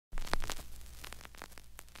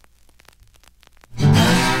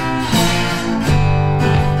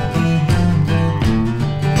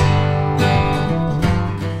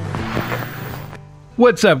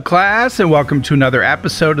What's up, class, and welcome to another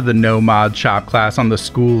episode of the No Mod Shop class on the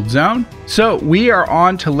Skooled Zone. So we are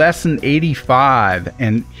on to lesson 85,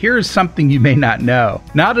 and here's something you may not know.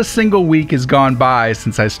 Not a single week has gone by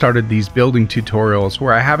since I started these building tutorials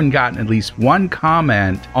where I haven't gotten at least one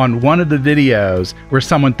comment on one of the videos where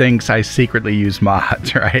someone thinks I secretly use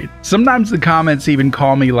mods, right? Sometimes the comments even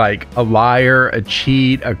call me like a liar, a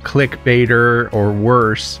cheat, a clickbaiter, or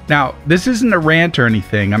worse. Now, this isn't a rant or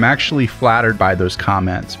anything. I'm actually flattered by those comments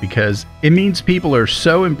because it means people are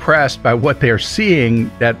so impressed by what they're seeing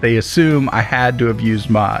that they assume I had to have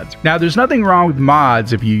used mods. Now, there's nothing wrong with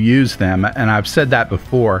mods if you use them, and I've said that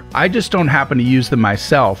before. I just don't happen to use them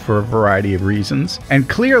myself for a variety of reasons. And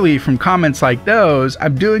clearly from comments like those,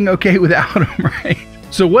 I'm doing okay without them, right?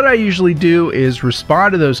 So what I usually do is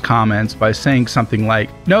respond to those comments by saying something like,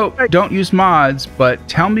 "Nope, I don't use mods, but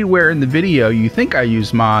tell me where in the video you think I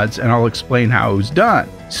use mods and I'll explain how it was done."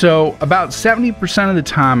 So about 70% of the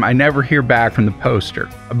time, I never hear back from the poster.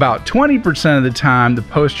 About 20% of the time, the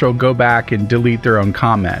poster will go back and delete their own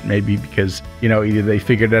comment. Maybe because, either they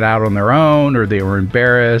figured it out on their own, or they were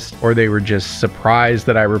embarrassed, or they were just surprised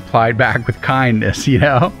that I replied back with kindness,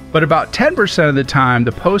 But about 10% of the time,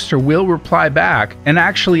 the poster will reply back and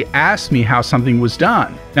actually ask me how something was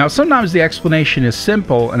done. Now, sometimes the explanation is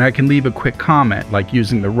simple and I can leave a quick comment, like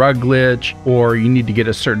using the rug glitch, or you need to get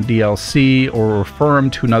a certain DLC, or refer them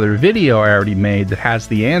to another video I already made that has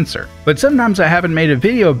the answer. But sometimes I haven't made a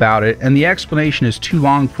video about it and the explanation is too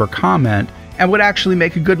long for a comment and would actually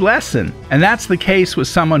make a good lesson. And that's the case with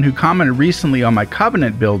someone who commented recently on my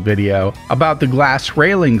Covenant build video about the glass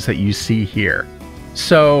railings that you see here.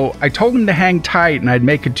 So I told him to hang tight and I'd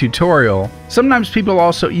make a tutorial. Sometimes people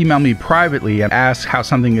also email me privately and ask how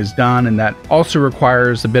something is done, and that also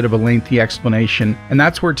requires a bit of a lengthy explanation, and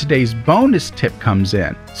that's where today's bonus tip comes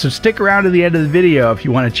in. So stick around to the end of the video if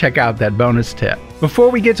you want to check out that bonus tip. Before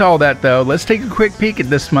we get to all that though, let's take a quick peek at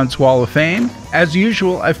this month's Wall of Fame. As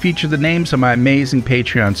usual, I feature the names of my amazing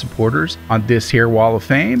Patreon supporters on this here Wall of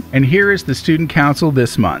Fame, and here is the Student Council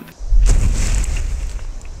this month.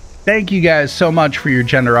 Thank you guys so much for your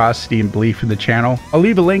generosity and belief in the channel. I'll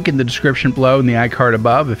leave a link in the description below and the iCard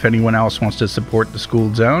above if anyone else wants to support the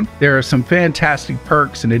Skooled Zone. There are some fantastic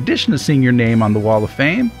perks in addition to seeing your name on the Wall of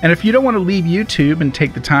Fame. And if you don't want to leave YouTube and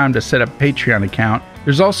take the time to set up a Patreon account,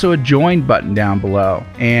 there's also a join button down below,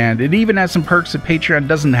 and it even has some perks that Patreon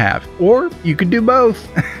doesn't have. Or you could do both.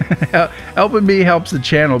 Helping me helps the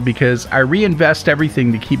channel because I reinvest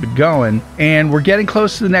everything to keep it going, and we're getting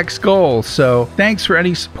close to the next goal, so thanks for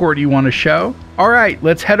any support you want to show. Alright,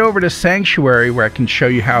 let's head over to Sanctuary where I can show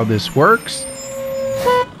you how this works.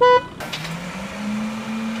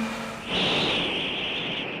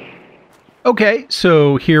 Okay,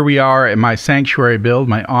 so here we are at my Sanctuary build,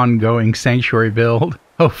 my ongoing Sanctuary build.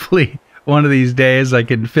 Hopefully one of these days I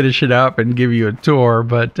can finish it up and give you a tour,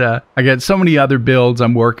 but I got so many other builds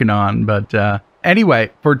I'm working on. But anyway,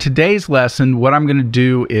 for today's lesson, what I'm going to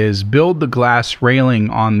do is build the glass railing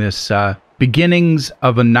on this beginnings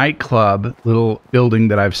of a nightclub little building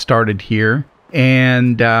that I've started here.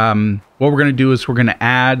 And what we're going to do is we're going to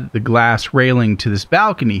add the glass railing to this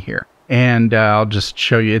balcony here. And I'll just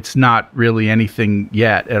show you, it's not really anything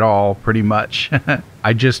yet at all, pretty much.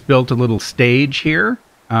 I just built a little stage here,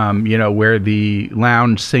 where the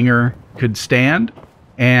lounge singer could stand.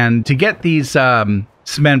 And to get these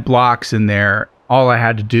cement blocks in there, all I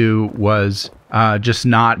had to do was just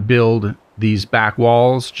not build these back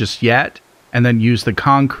walls just yet, and then use the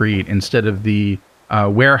concrete instead of the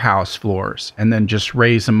warehouse floors, and then just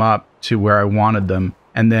raise them up to where I wanted them.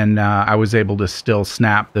 And then I was able to still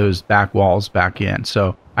snap those back walls back in.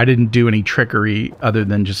 So I didn't do any trickery other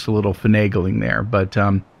than just a little finagling there. But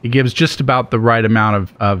it gives just about the right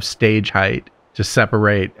amount of stage height to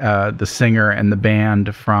separate the singer and the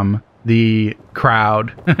band from the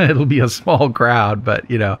crowd. It'll be a small crowd, but,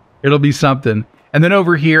 it'll be something. And then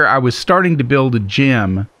over here, I was starting to build a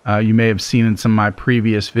gym. You may have seen in some of my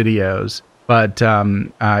previous videos. But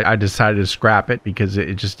I decided to scrap it because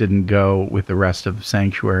it just didn't go with the rest of the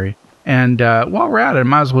Sanctuary. And while we're at it, I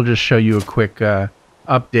might as well just show you a quick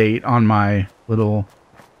update on my little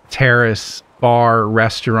terrace bar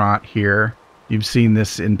restaurant here. You've seen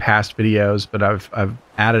this in past videos, but I've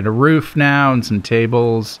added a roof now and some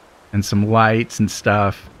tables and some lights and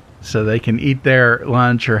stuff so they can eat their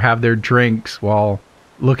lunch or have their drinks while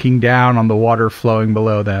looking down on the water flowing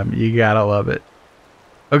below them. You gotta love it.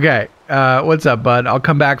 Okay, what's up, bud? I'll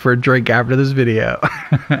come back for a drink after this video.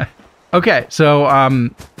 Okay, so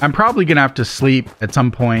I'm probably going to have to sleep at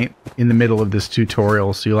some point in the middle of this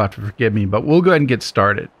tutorial, so you'll have to forgive me, but we'll go ahead and get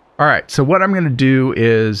started. All right, so what I'm going to do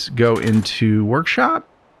is go into Workshop,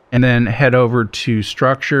 and then head over to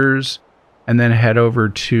structures, and then head over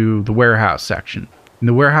to the warehouse section. In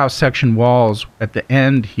the warehouse section walls at the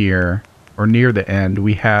end here, or near the end,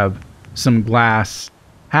 we have some glass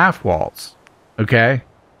half walls. Okay,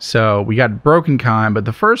 so we got broken kind, but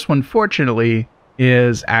the first one, fortunately,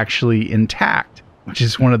 is actually intact, which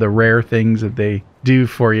is one of the rare things that they do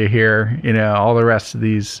for you here. You know, all the rest of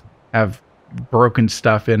these have broken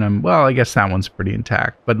stuff in them. Well, I guess that one's pretty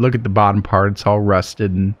intact, but look at the bottom part. It's all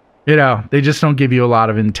rusted, and you know, they just don't give you a lot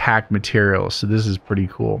of intact materials. So this is pretty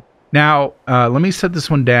cool. Now, let me set this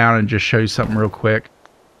one down and just show you something real quick.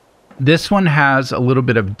 This one has a little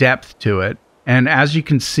bit of depth to it. And as you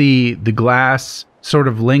can see, the glass sort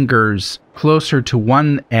of lingers closer to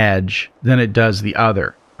one edge than it does the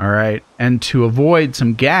other. All right. And to avoid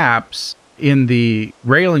some gaps in the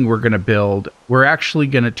railing we're going to build, we're actually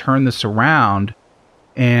going to turn this around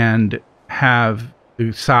and have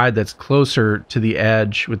the side that's closer to the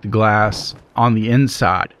edge with the glass on the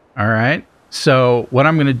inside. All right. So what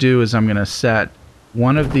I'm going to do is I'm going to set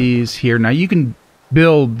one of these here. Now you can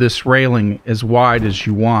build this railing as wide as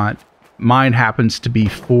you want. Mine happens to be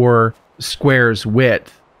 4 squares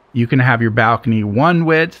width. You can have your balcony 1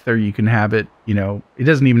 width, or you can have it, you know, it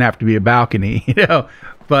doesn't even have to be a balcony, you know,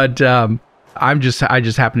 but I just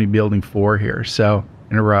happen to be building 4 here, so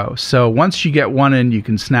in a row. So once you get one in, you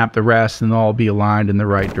can snap the rest and they'll all be aligned in the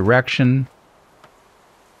right direction.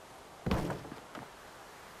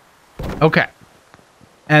 Okay.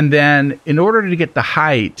 And then in order to get the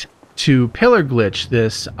height to pillar glitch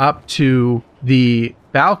this up to the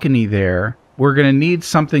balcony there, we're going to need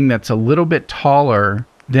something that's a little bit taller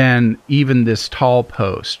than even this tall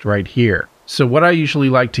post right here. So what I usually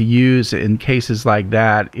like to use in cases like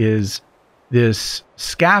that is this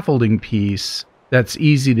scaffolding piece that's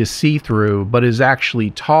easy to see through, but is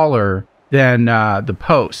actually taller than the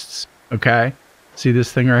posts. Okay, see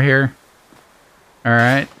this thing right here? All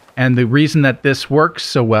right. And the reason that this works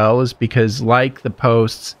so well is because, like the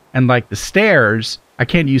posts and like the stairs, I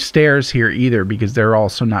can't use stairs here either because they're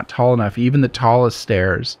also not tall enough. Even the tallest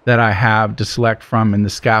stairs that I have to select from in the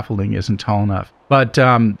scaffolding isn't tall enough. But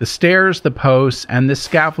the stairs, the posts, and the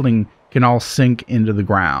scaffolding can all sink into the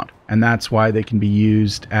ground. And that's why they can be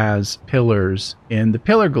used as pillars in the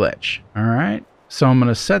pillar glitch. All right. So I'm going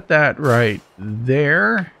to set that right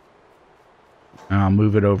there. I'll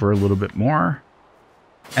move it over a little bit more.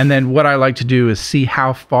 And then what I like to do is see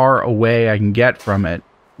how far away I can get from it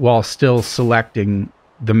while still selecting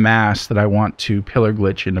the mass that I want to pillar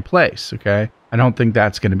glitch into place, okay? I don't think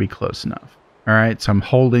that's going to be close enough. All right, so I'm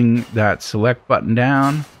holding that select button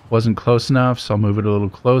down. Wasn't close enough, so I'll move it a little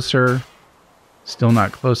closer. Still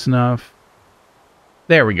not close enough.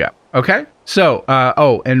 There we go. Okay, so,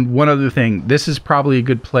 oh, and one other thing. This is probably a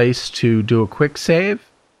good place to do a quick save.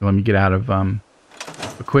 Let me get out of a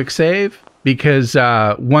quick save. Because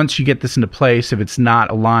once you get this into place, if it's not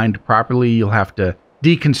aligned properly, you'll have to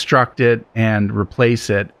deconstruct it and replace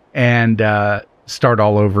it and start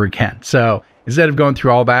all over again. So instead of going through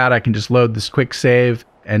all that, I can just load this quick save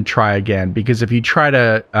and try again. Because if you try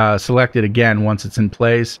to select it again once it's in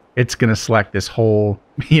place, it's going to select this whole,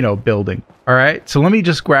 you know, building. All right, so let me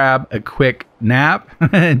just grab a quick nap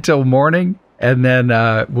until morning, and then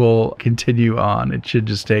we'll continue on. It should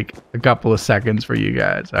just take a couple of seconds for you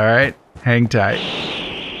guys. All right. Hang tight.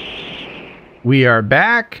 We are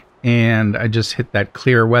back, and I just hit that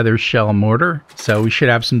clear weather shell mortar, so we should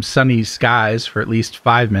have some sunny skies for at least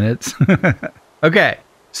 5 minutes. Okay,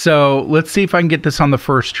 so let's see if I can get this on the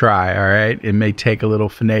first try, all right? It may take a little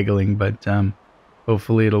finagling, but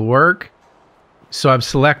hopefully it'll work. So I've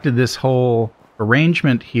selected this whole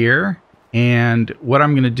arrangement here, and what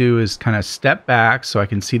I'm going to do is kind of step back so I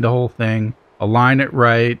can see the whole thing, align it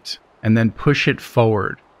right, and then push it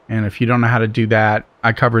forward. And if you don't know how to do that,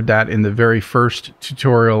 I covered that in the very first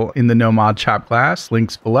tutorial in the No Mod Chop class,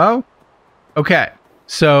 links below. Okay,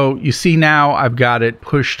 so you see now I've got it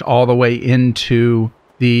pushed all the way into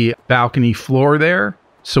the balcony floor there.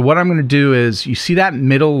 So what I'm going to do is, you see that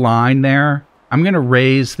middle line there? I'm going to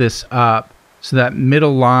raise this up so that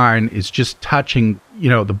middle line is just touching, you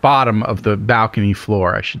know, the bottom of the balcony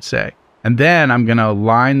floor, I should say. And then I'm going to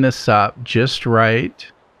line this up just right.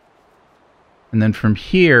 And then from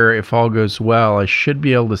here, if all goes well, I should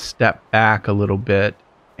be able to step back a little bit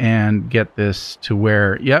and get this to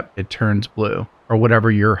where, yep, it turns blue, or whatever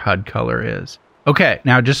your HUD color is. Okay,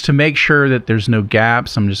 now just to make sure that there's no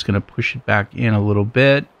gaps, I'm just going to push it back in a little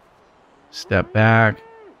bit. Step back.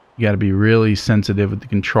 You got to be really sensitive with the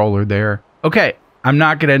controller there. Okay, I'm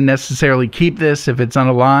not going to necessarily keep this if it's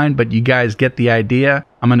unaligned, but you guys get the idea.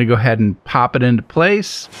 I'm going to go ahead and pop it into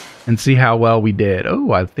place and see how well we did.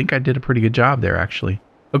 Oh, I think I did a pretty good job there, actually.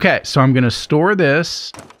 Okay, so I'm going to store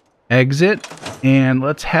this, exit, and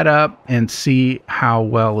let's head up and see how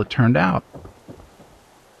well it turned out.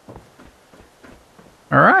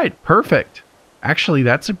 All right, perfect. Actually,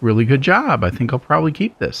 that's a really good job. I think I'll probably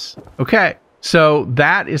keep this. Okay, so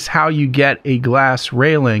that is how you get a glass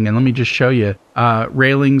railing. And let me just show you.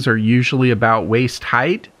 Railings are usually about waist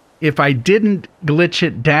height. If I didn't glitch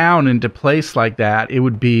it down into place like that, it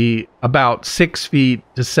would be about 6 feet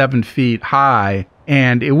to 7 feet high,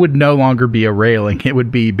 and it would no longer be a railing. It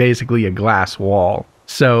would be basically a glass wall.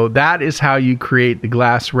 So that is how you create the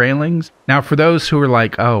glass railings. Now, for those who are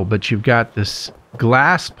like, oh, but you've got this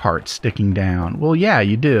glass part sticking down. Well, yeah,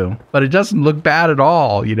 you do, but it doesn't look bad at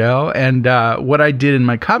all, you know? And what I did in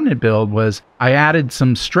my Covenant build was I added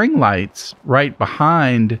some string lights right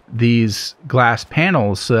behind these glass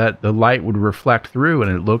panels so that the light would reflect through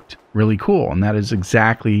and it looked really cool. And that is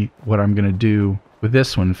exactly what I'm going to do with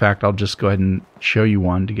this one. In fact, I'll just go ahead and show you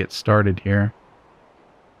one to get started here.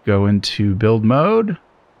 Go into build mode.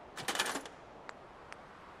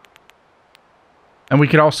 And we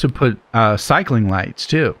could also put cycling lights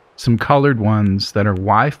too. Some colored ones that are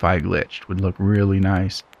Wi-Fi glitched would look really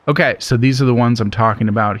nice. Okay, so these are the ones I'm talking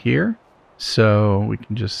about here. So we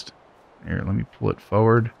can just, here, let me pull it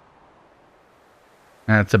forward.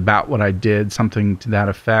 That's about what I did, something to that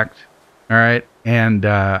effect. All right, and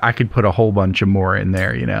I could put a whole bunch of more in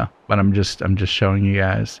there, you know, but I'm just showing you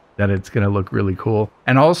guys that it's going to look really cool.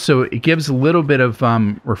 And also it gives a little bit of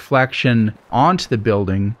reflection onto the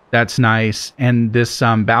building. That's nice. And this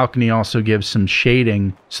balcony also gives some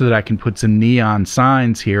shading so that I can put some neon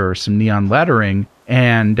signs here or some neon lettering.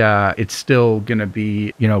 And it's still going to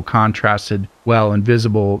be, you know, contrasted well and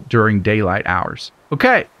visible during daylight hours.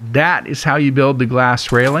 Okay, that is how you build the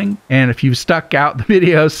glass railing. And if you've stuck out the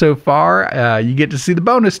video so far, you get to see the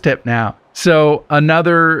bonus tip now. So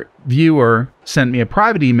another viewer sent me a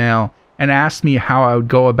private email and asked me how I would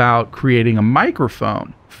go about creating a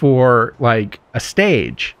microphone for like a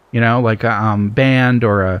stage, you know, like a band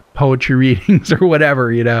or a poetry readings or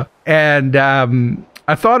whatever, you know. And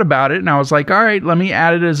I thought about it and I was like, all right, let me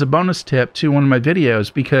add it as a bonus tip to one of my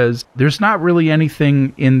videos because there's not really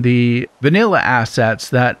anything in the vanilla assets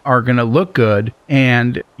that are going to look good.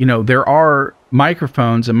 And, you know, there are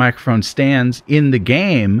microphones and microphone stands in the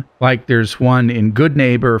game. Like there's one in Good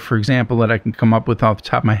Neighbor, for example, that I can come up with off the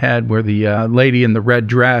top of my head where the lady in the red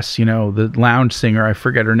dress, you know, the lounge singer, I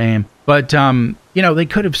forget her name. But, you know, they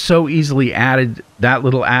could have so easily added that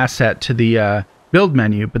little asset to the build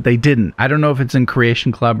menu, but they didn't. I don't know if it's in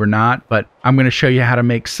Creation Club or not, but I'm going to show you how to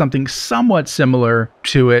make something somewhat similar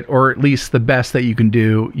to it, or at least the best that you can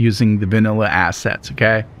do using the vanilla assets,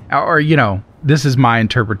 okay? Or, you know, this is my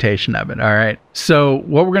interpretation of it, all right? So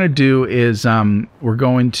what we're going to do is we're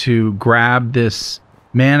going to grab this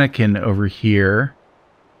mannequin over here.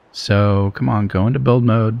 So come on, go into build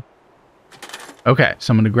mode. Okay,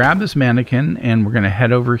 so I'm going to grab this mannequin and we're going to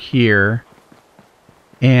head over here.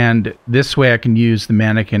 And this way I can use the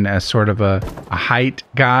mannequin as sort of a height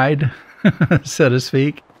guide, so to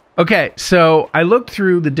speak. Okay, so I looked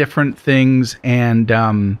through the different things and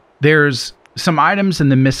there's some items in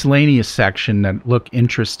the miscellaneous section that look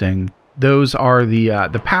interesting. Those are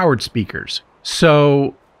the powered speakers.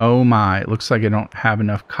 So, oh my, it looks like I don't have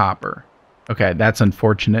enough copper. Okay, that's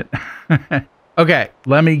unfortunate. Okay,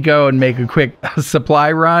 let me go and make a quick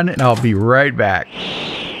supply run and I'll be right back.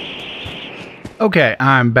 Okay,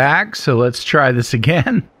 I'm back, so let's try this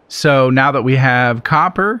again. So now that we have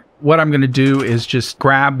copper, what I'm going to do is just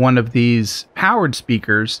grab one of these powered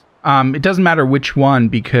speakers. It doesn't matter which one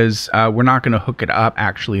because we're not going to hook it up,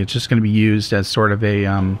 actually. It's just going to be used as sort of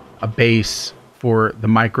a base for the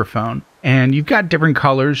microphone. And you've got different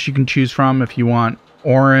colors you can choose from if you want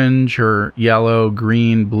orange or yellow,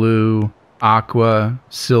 green, blue, aqua,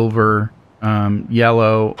 silver,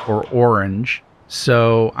 yellow, or orange.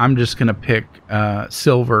 So I'm just going to pick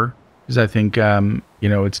silver because I think, you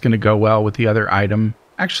know, it's going to go well with the other item.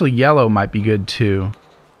 Actually, yellow might be good too.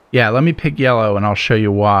 Yeah, let me pick yellow and I'll show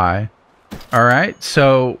you why. All right,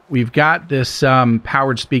 so we've got this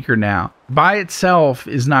powered speaker now. By itself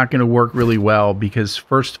is not going to work really well because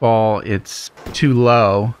first of all, it's too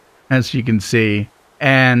low, as you can see.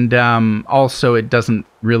 And also it doesn't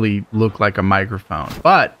really look like a microphone.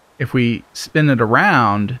 But if we spin it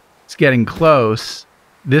around, it's getting close.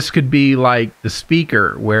 This could be like the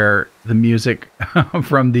speaker where the music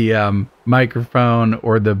from the microphone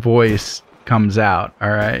or the voice comes out.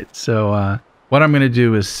 All right, so what I'm going to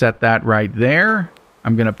do is set that right there.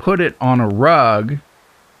 I'm going to put it on a rug.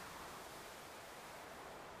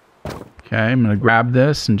 Okay, I'm going to grab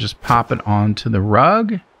this and just pop it onto the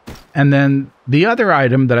rug. And then the other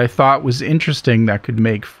item that I thought was interesting that could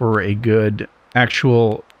make for a good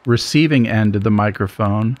actual receiving end of the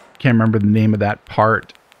microphone. Can't remember the name of that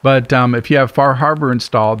part. But if you have Far Harbor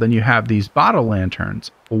installed, then you have these bottle lanterns.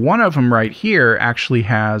 Well, one of them right here actually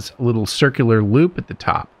has a little circular loop at the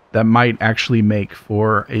top that might actually make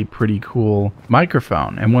for a pretty cool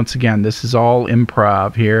microphone. And once again, this is all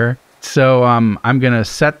improv here. So I'm going to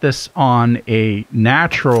set this on a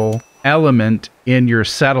natural element in your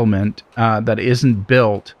settlement that isn't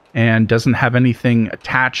built and doesn't have anything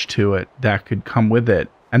attached to it that could come with it.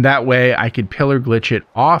 And that way I could pillar glitch it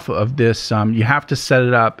off of this. You have to set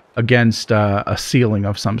it up against a ceiling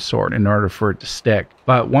of some sort in order for it to stick.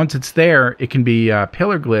 But once it's there, it can be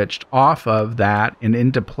pillar glitched off of that and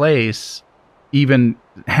into place, even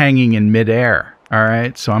hanging in midair. All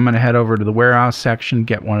right, so I'm going to head over to the warehouse section,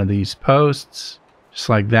 get one of these posts, just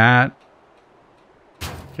like that.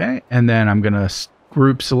 Okay, and then I'm going to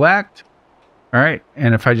group select. All right,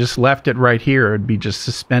 and if I just left it right here, it would be just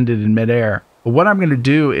suspended in midair. But what I'm going to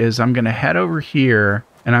do is I'm going to head over here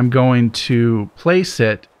and I'm going to place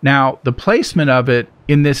it. Now, the placement of it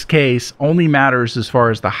in this case only matters as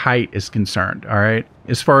far as the height is concerned. All right.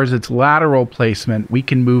 As far as its lateral placement, we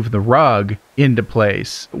can move the rug into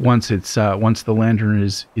place once the lantern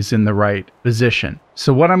is in the right position.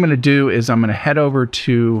 So what I'm going to do is I'm going to head over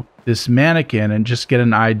to this mannequin and just get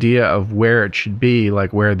an idea of where it should be,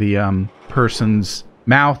 like where the person's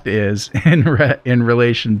mouth is in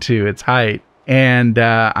relation to its height. And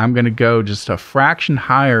I'm going to go just a fraction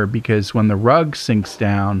higher because when the rug sinks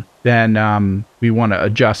down, then we want to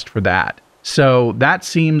adjust for that. So that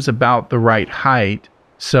seems about the right height.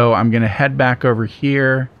 So I'm going to head back over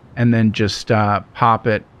here and then just pop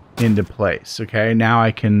it into place. Okay, now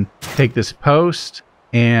I can take this post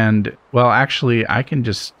and, well, actually, I can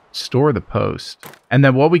just store the post. And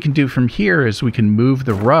then what we can do from here is we can move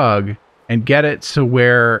the rug and get it to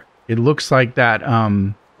where it looks like that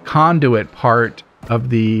conduit part of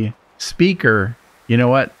the speaker. You know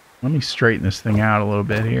what? Let me straighten this thing out a little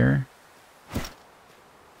bit here.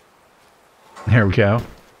 There we go.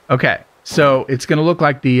 Okay, so it's going to look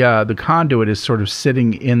like the conduit is sort of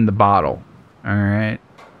sitting in the bottle. All right,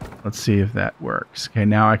 let's see if that works. Okay,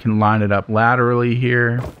 now I can line it up laterally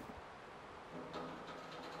here.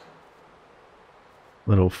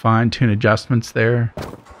 Little fine-tune adjustments there.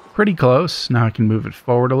 Pretty close. Now I can move it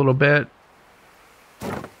forward a little bit.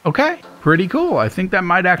 Okay, pretty cool. I think that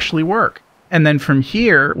might actually work. And then from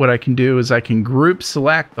here, what I can do is I can group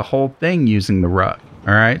select the whole thing using the rug.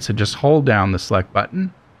 All right, so just hold down the select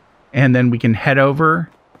button, and then we can head over,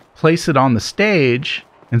 place it on the stage,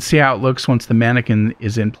 and see how it looks once the mannequin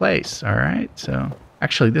is in place. All right, so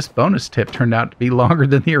actually this bonus tip turned out to be longer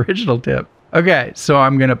than the original tip. Okay, so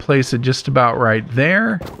I'm going to place it just about right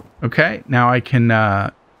there. Okay, now I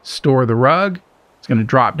can store the rug. It's going to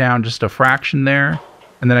drop down just a fraction there.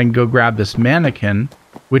 And then I can go grab this mannequin,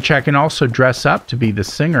 which I can also dress up to be the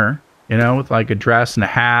singer, you know, with like a dress and a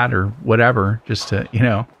hat or whatever, just to, you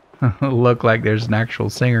know, look like there's an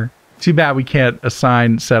actual singer. Too bad we can't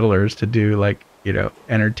assign settlers to do like, you know,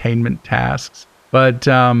 entertainment tasks. But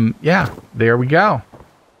yeah, there we go.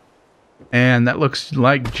 And that looks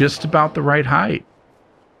like just about the right height.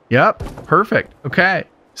 Yep, perfect. Okay,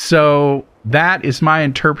 so that is my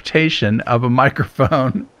interpretation of a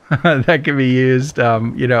microphone that can be used,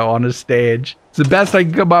 you know, on a stage. It's the best I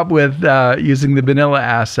can come up with using the vanilla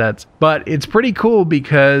assets. But it's pretty cool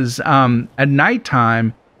because at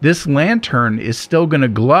nighttime, this lantern is still going to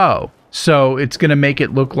glow. So it's going to make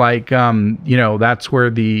it look like, you know, that's where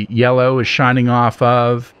the yellow is shining off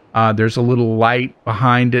of. There's a little light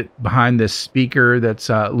behind it, behind this speaker that's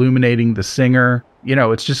illuminating the singer. You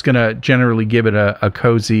know, it's just going to generally give it a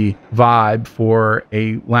cozy vibe for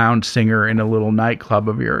a lounge singer in a little nightclub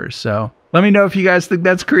of yours. So let me know if you guys think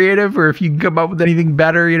that's creative or if you can come up with anything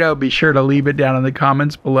better. You know, be sure to leave it down in the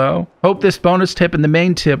comments below. Hope this bonus tip and the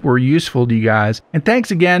main tip were useful to you guys. And thanks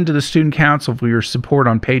again to the Student Council for your support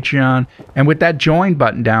on Patreon. And with that join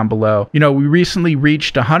button down below, you know, we recently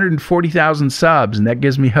reached 140,000 subs, and that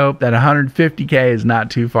gives me hope that 150K is not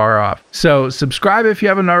too far off. So subscribe if you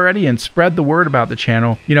haven't already and spread the word about the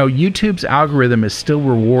channel. You know, YouTube's algorithm is still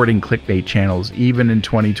rewarding clickbait channels even in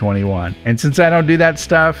 2021. And since I don't do that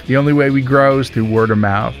stuff, the only way we grow is through word of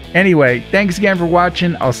mouth. Anyway, thanks again for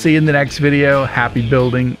watching. I'll see you in the next video. Happy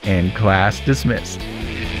building and class dismissed.